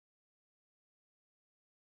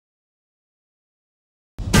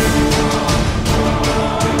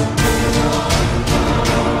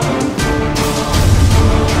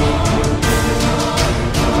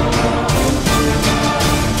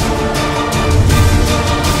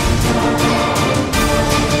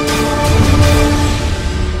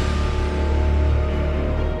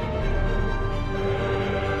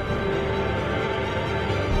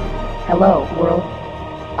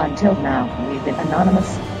Until now, we've been anonymous.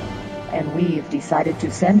 And we've decided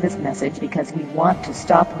to send this message because we want to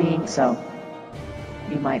stop being so.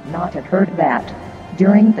 You might not have heard that.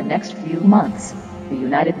 During the next few months, the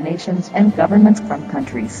United Nations and governments from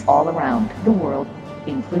countries all around the world,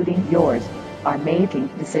 including yours, are making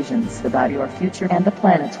decisions about your future and the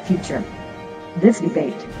planet's future. This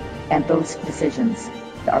debate, and those decisions,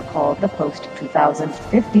 are called the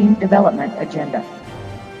Post-2015 Development Agenda.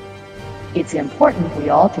 It's important we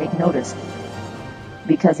all take notice,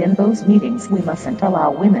 because in those meetings we mustn't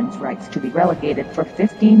allow women's rights to be relegated for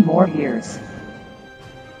 15 more years.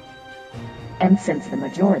 And since the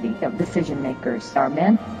majority of decision makers are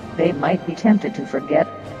men, they might be tempted to forget.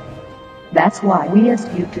 That's why we ask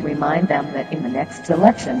you to remind them that in the next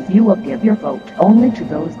election you will give your vote only to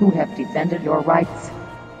those who have defended your rights.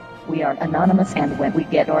 We are anonymous, and when we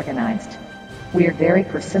get organized, we're very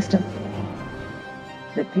persistent.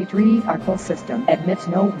 The patriarchal system admits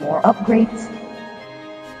no more upgrades.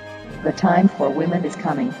 The time for women is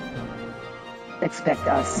coming. Expect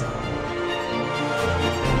us.